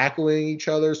literally tackling each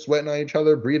other, sweating on each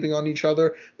other, breathing on each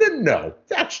other, then no,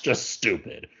 that's just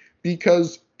stupid.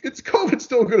 Because COVID's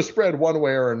still going to spread one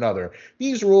way or another.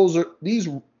 These rules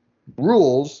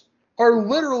are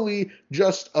literally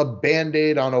just a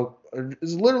Band-Aid on a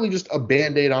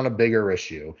bigger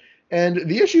issue. And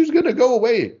the issue is going to go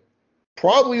away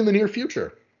probably in the near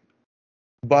future.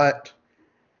 But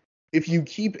if you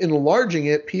keep enlarging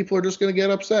it, people are just going to get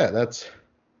upset. That's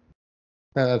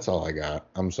all I got.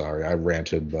 I'm sorry. I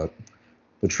ranted, but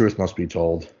the truth must be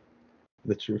told.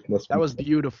 The truth must be told. That was told.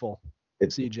 Beautiful,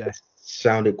 CJ. It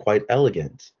sounded quite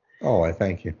elegant. Oh, I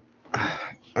thank you.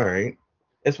 All right.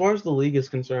 As far as the league is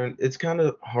concerned, it's kind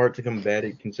of hard to combat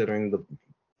it considering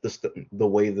the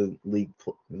way the league,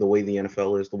 the way the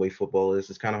NFL is, the way football is.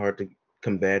 It's kind of hard to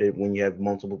combat it when you have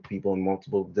multiple people in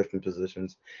multiple different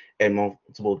positions at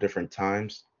multiple different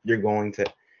times. You're going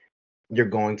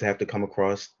to have to come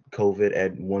across COVID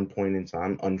at one point in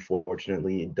time.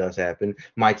 Unfortunately, it does happen.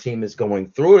 My team is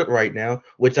going through it right now,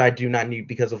 which I do not need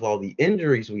because of all the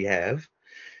injuries we have.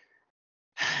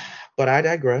 But I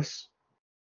digress.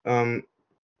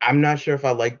 I'm not sure if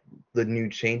I like the new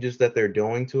changes that they're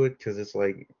doing to it because it's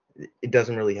like it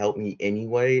doesn't really help me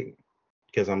anyway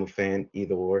because I'm a fan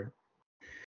either or.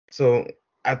 So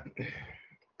I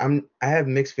have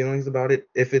mixed feelings about it.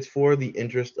 If it's for the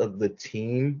interest of the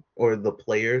team or the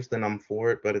players, then I'm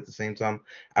for it. But at the same time,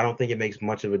 I don't think it makes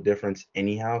much of a difference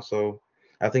anyhow. So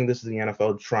I think this is the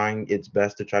NFL trying its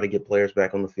best to try to get players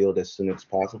back on the field as soon as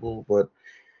possible. But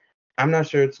I'm not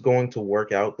sure it's going to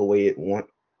work out the way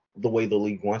the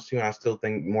league wants to. And I still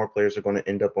think more players are going to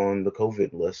end up on the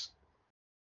COVID list.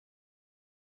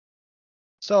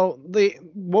 So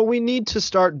what we need to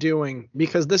start doing,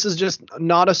 because this is just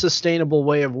not a sustainable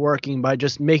way of working by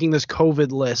just making this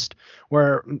COVID list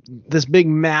where this big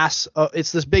mass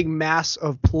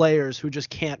of players who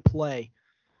just can't play.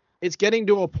 It's getting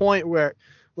to a point where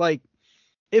Like,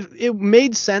 if it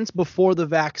made sense before the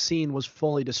vaccine was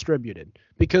fully distributed,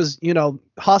 because,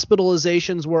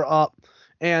 hospitalizations were up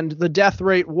and the death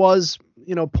rate was,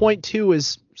 0.2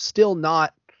 is still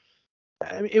not,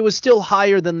 I mean, it was still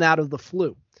higher than that of the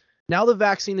flu. Now the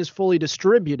vaccine is fully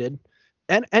distributed,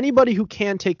 and anybody who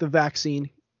can take the vaccine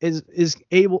is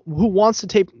able, who wants to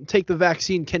take the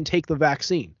vaccine can take the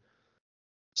vaccine.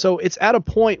 So it's at a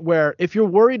point where if you're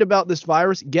worried about this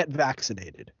virus, get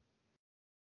vaccinated.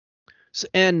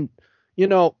 And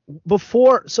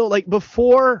before this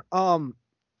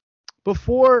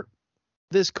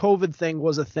COVID thing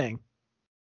was a thing,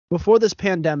 before this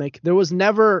pandemic, there was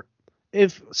never,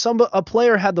 if a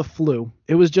player had the flu,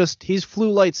 it was just he's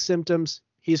flu-like symptoms,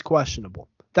 he's questionable.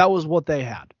 That was what they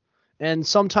had. And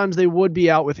sometimes they would be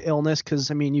out with illness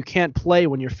because, I mean, you can't play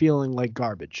when you're feeling like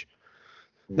garbage.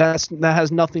 That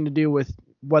has nothing to do with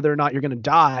whether or not you're going to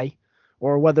die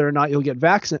or whether or not you'll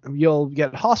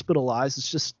get hospitalized.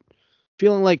 It's just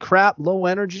feeling like crap, low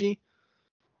energy.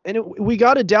 And we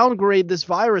got to downgrade this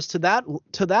virus to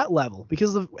that level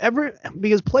because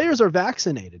players are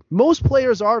vaccinated. Most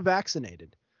players are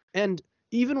vaccinated. And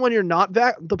even when you're not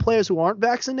the players who aren't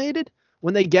vaccinated,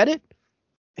 when they get it,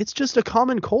 it's just a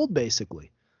common cold,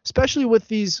 basically, especially with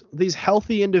these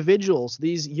healthy individuals,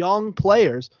 these young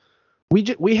players.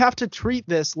 We have to treat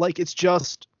this like it's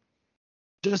just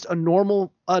a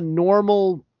normal,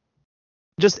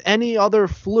 just any other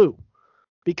flu,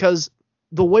 because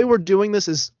the way we're doing this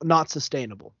is not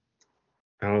sustainable.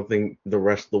 I don't think the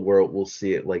rest of the world will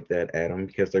see it like that, Adam,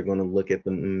 because they're going to look at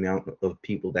the amount of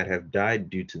people that have died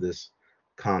due to this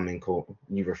common cold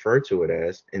you refer to it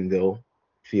as, and they'll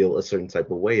feel a certain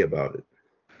type of way about it.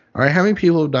 All right, how many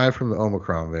people have died from the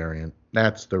Omicron variant?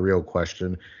 That's the real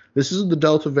question. This isn't the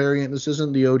Delta variant. This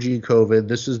isn't the OG COVID.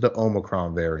 This is the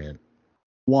Omicron variant.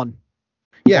 One.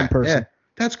 Yeah, One person. Yeah,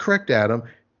 that's correct, Adam.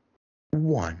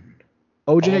 One.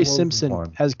 O.J.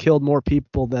 Simpson has killed more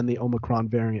people than the Omicron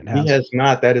variant has. He has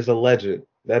not. That is alleged.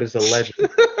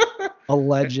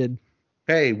 Alleged.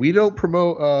 Hey, we don't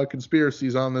promote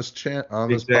conspiracies on this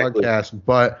podcast,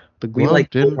 but the glove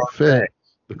didn't fit.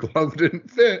 The glove didn't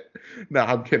fit. No,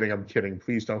 I'm kidding.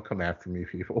 Please don't come after me,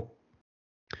 people.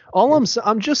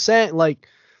 I'm just saying, like,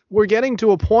 we're getting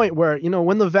to a point where,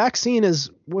 when the vaccine is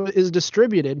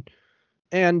distributed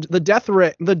and the death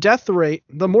rate,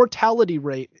 the mortality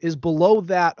rate is below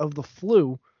that of the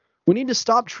flu, we need to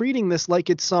stop treating this like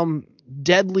it's some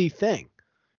deadly thing.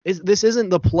 This isn't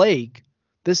the plague.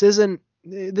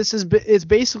 It's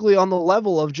basically on the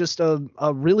level of just a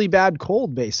really bad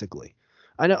cold, basically.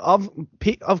 I know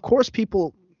of course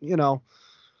people are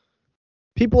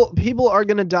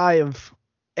going to die of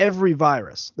every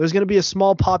virus. There's going to be a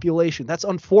small population. That's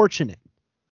unfortunate.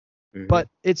 Mm-hmm. But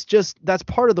it's just, that's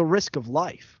part of the risk of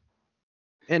life.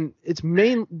 And it's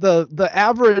the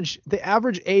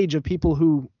average age of people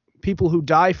who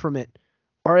die from it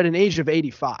are at an age of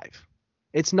 85.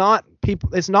 It's not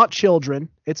children,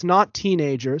 it's not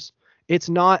teenagers, it's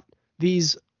not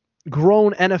these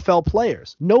grown NFL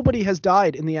players. Nobody has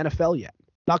died in the NFL yet.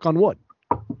 Knock on wood.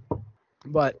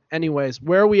 But anyways,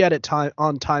 where are we at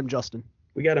on time, Justin?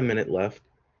 We got a minute left.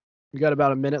 We got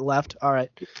about a minute left. All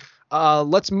right.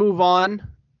 Let's move on.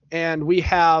 And we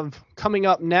have coming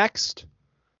up next,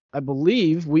 I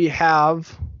believe we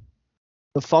have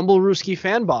the Fumblerooski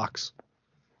fan box,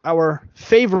 our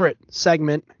favorite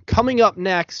segment, coming up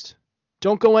next.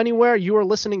 Don't go anywhere. You are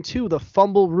listening to the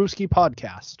Fumblerooski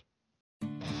podcast.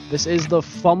 This is the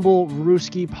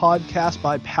Fumblerooski podcast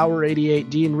by Power 88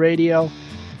 Dean Radio.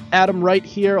 Adam Wright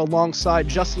here alongside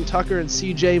Justin Tucker and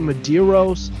CJ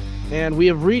Medeiros. And we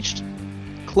have reached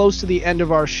close to the end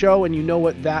of our show, and you know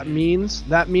what that means.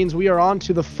 That means we are on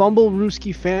to the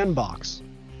Fumblerooski fan box.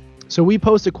 So we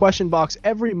post a question box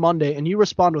every Monday, and you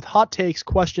respond with hot takes,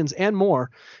 questions, and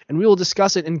more, and we will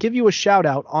discuss it and give you a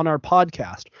shout-out on our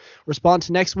podcast. Respond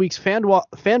to next week's fan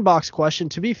box question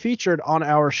to be featured on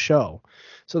our show.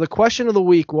 So the question of the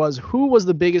week was, who was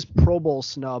the biggest Pro Bowl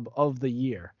snub of the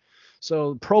year?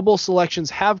 So Pro Bowl selections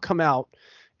have come out,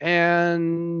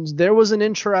 and there was an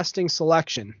interesting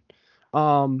selection.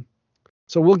 So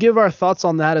we'll give our thoughts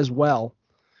on that as well.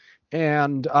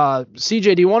 And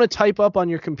CJ, do you want to type up on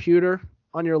your computer,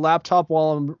 on your laptop,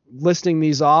 while I'm listing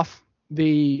these off,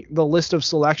 the list of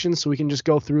selections, so we can just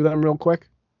go through them real quick?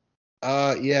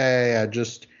 Yeah.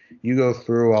 Just you go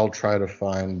through. I'll try to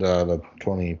find the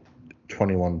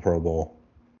 2021 Pro Bowl.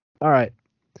 All right.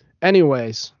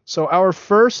 Anyways, so our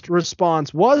first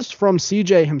response was from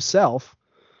CJ himself,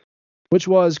 which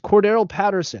was Cordero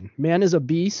Patterson. Man is a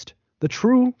beast. The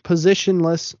true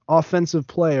positionless offensive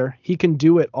player. He can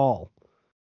do it all. Do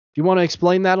you want to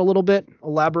explain that a little bit?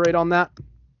 Elaborate on that?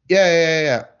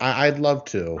 Yeah. I'd love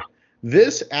to.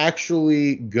 This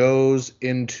actually goes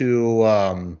into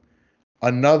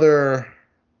another,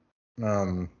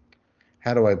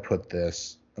 how do I put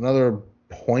this? Another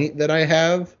point that I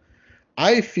have.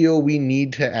 I feel we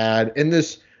need to add, in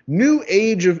this new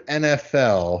age of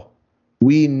NFL,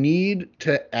 we need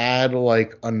to add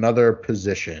like another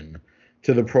position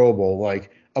to the Pro Bowl,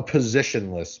 like a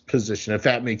positionless position, if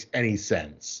that makes any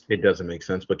sense. It doesn't make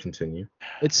sense, but continue.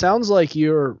 It sounds like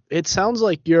you're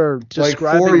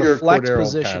describing your the flex Cordero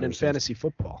position in Pattersons. fantasy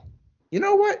football. You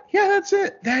know what? Yeah, that's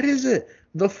it. That is it.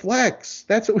 The flex.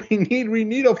 That's what we need. We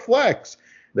need a flex.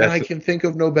 And I can think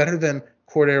of no better than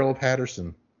Cordero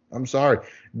Patterson. I'm sorry.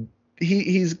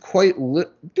 He's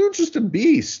dude's just a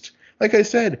beast. Like I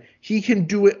said, he can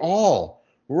do it all.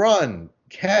 Run,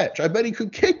 catch. I bet he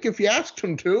could kick if you asked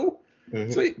him to.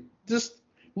 Mm-hmm. So just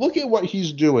look at what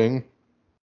he's doing.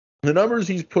 The numbers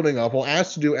he's putting up will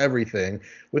ask to do everything.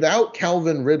 Without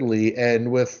Calvin Ridley and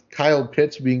with Kyle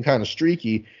Pitts being kind of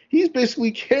streaky, he's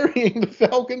basically carrying the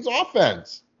Falcons'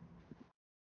 offense.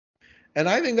 And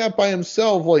I think that by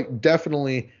himself, like,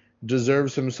 definitely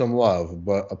deserves him some love,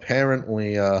 but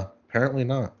apparently not.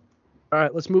 All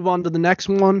right, let's move on to the next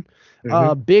one.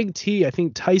 Mm-hmm. Big T, I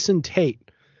think Tyson Tate.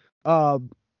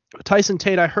 Tyson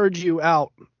Tate, I heard you on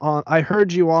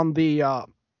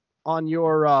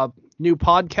your new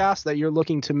podcast that you're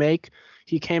looking to make.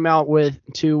 He came out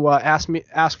to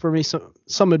ask for me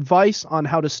some advice on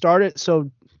how to start it. So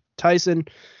Tyson,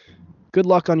 good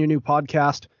luck on your new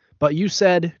podcast. But you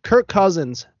said Kirk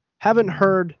Cousins, haven't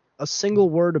heard a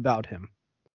single word about him.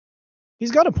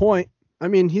 He's got a point. I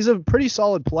mean, he's a pretty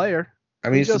solid player. I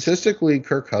mean, statistically,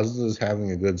 Kirk Cousins is having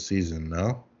a good season,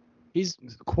 no? He's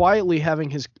quietly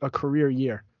having a career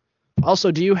year.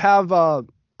 Also, do you have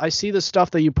I see the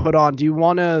stuff that you put on. Do you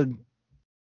want to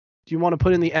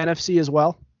put in the NFC as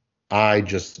well? I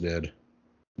just did.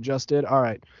 Just did? All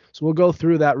right. So we'll go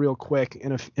through that real quick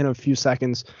in a few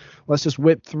seconds. Let's just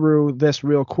whip through this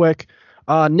real quick.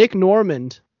 Nick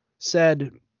Normand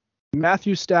said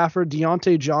Matthew Stafford,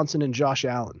 Deontay Johnson, and Josh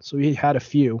Allen. So he had a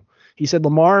few. He said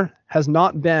Lamar has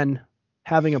not been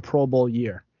having a Pro Bowl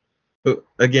year.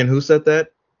 Again, who said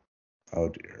that? Oh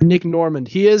dear. Nick Normand.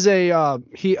 He is I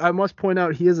must point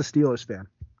out he is a Steelers fan.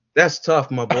 That's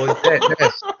tough, my boy.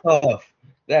 That's tough.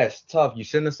 That's tough. You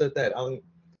shouldn't have said that.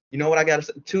 You know what I gotta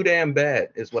say? Too damn bad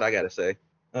is what I gotta say.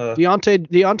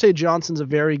 Deontay Johnson's a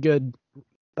very good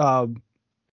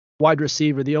wide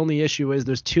receiver. The only issue is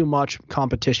there's too much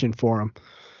competition for him.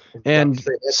 And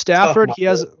Stafford, he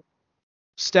has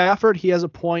a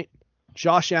point.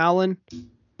 Josh Allen,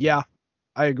 yeah,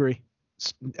 I agree.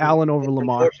 Allen over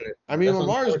Lamar. I mean,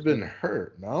 Lamar's been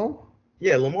hurt, no?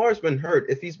 Yeah, Lamar's been hurt.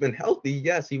 If he's been healthy,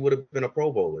 yes, he would have been a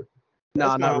Pro Bowler.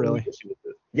 No, not really.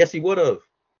 Yes, he would have.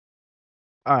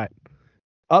 All right.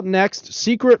 Up next,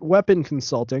 Secret Weapon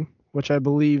Consulting, which I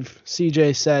believe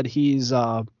CJ said he's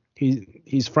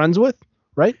friends with,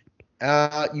 right?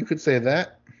 You could say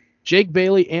that. Jake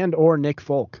Bailey and or Nick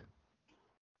Folk.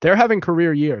 They're having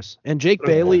career years, and Jake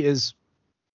Bailey, he's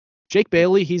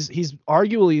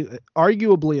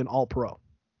arguably an all-pro.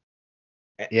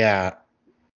 Yeah.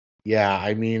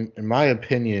 I mean, in my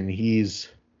opinion, he's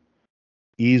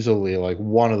easily like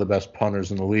one of the best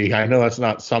punters in the league. I know that's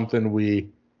not something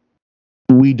we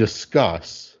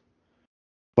discuss,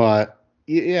 but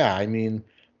yeah, I mean,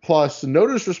 plus no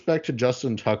disrespect to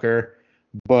Justin Tucker,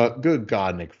 but good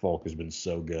God, Nick Folk has been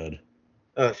so good.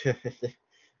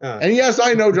 And yes,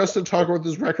 I know Justin Tucker with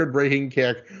his record-breaking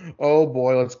kick. Oh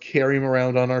boy, let's carry him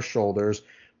around on our shoulders.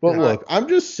 But look, I'm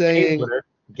just saying,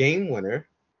 game winner.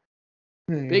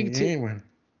 Big T.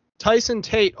 Tyson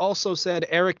Tate also said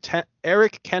Eric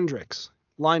Kendricks,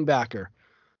 linebacker.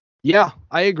 Yeah,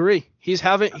 I agree. He's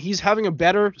having a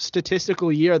better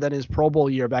statistical year than his Pro Bowl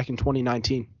year back in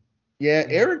 2019. Yeah,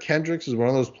 Eric Kendricks is one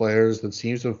of those players that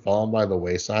seems to have fallen by the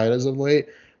wayside as of late,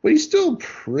 but he's still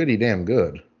pretty damn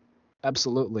good.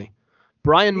 Absolutely.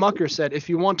 Brian Mucker said, if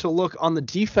you want to look on the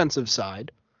defensive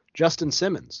side, Justin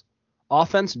Simmons.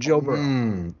 Offense, Joe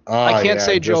Burrow. I can't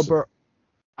say Joe Burrow.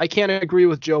 I can't agree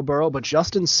with Joe Burrow, but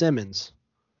Justin Simmons.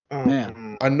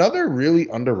 Man. Another really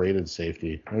underrated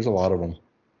safety. There's a lot of them.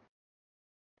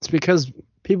 It's because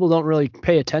people don't really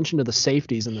pay attention to the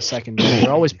safeties in the secondary. They're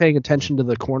always paying attention to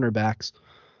the cornerbacks.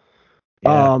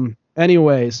 Yeah.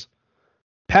 Anyways,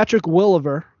 Patrick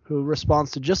Williver, who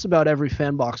responds to just about every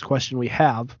Fanbox question we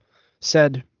have,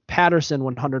 said Patterson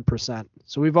 100%.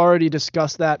 So we've already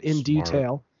discussed that in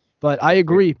detail. But I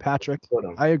agree, Patrick.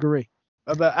 I agree.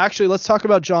 But actually, let's talk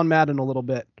about John Madden a little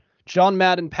bit. John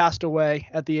Madden passed away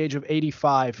at the age of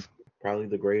 85. Probably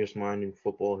the greatest mind in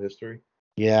football history.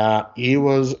 Yeah, he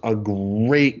was a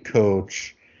great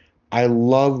coach. I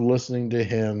loved listening to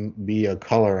him be a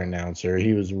color announcer.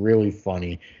 He was really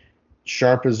funny.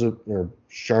 Sharp as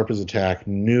attack,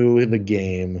 knew the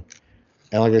game.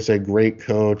 And like I said, great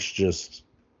coach, just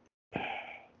I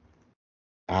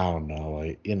don't know,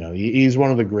 he's one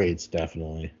of the greats,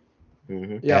 definitely.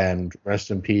 Mm-hmm. Yeah. And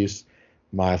rest in peace.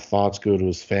 My thoughts go to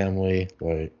his family.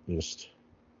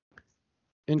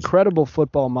 Incredible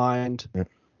football mind. Yeah.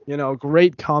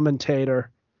 Great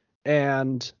commentator,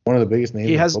 and One of the biggest names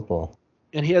in football.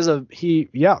 And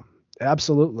yeah,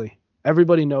 absolutely.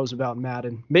 Everybody knows about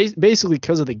Madden, basically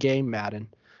because of the game Madden.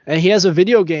 And he has a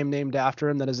video game named after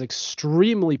him that is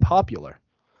extremely popular.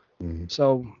 Mm-hmm.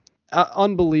 So,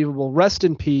 unbelievable. Rest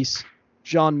in peace,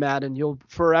 John Madden. You'll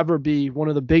forever be one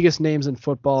of the biggest names in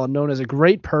football and known as a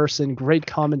great person, great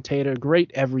commentator,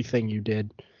 great everything you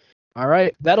did. All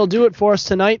right, that'll do it for us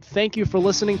tonight. Thank you for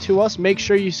listening to us. Make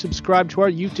sure you subscribe to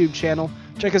our YouTube channel.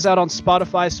 Check us out on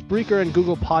Spotify, Spreaker, and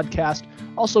Google Podcast.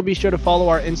 Also, be sure to follow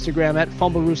our Instagram at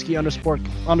Fumblerooski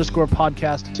 __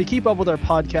 podcast to keep up with our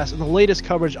podcast and the latest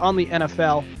coverage on the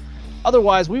NFL.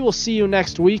 Otherwise, we will see you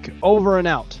next week. Over and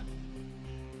out.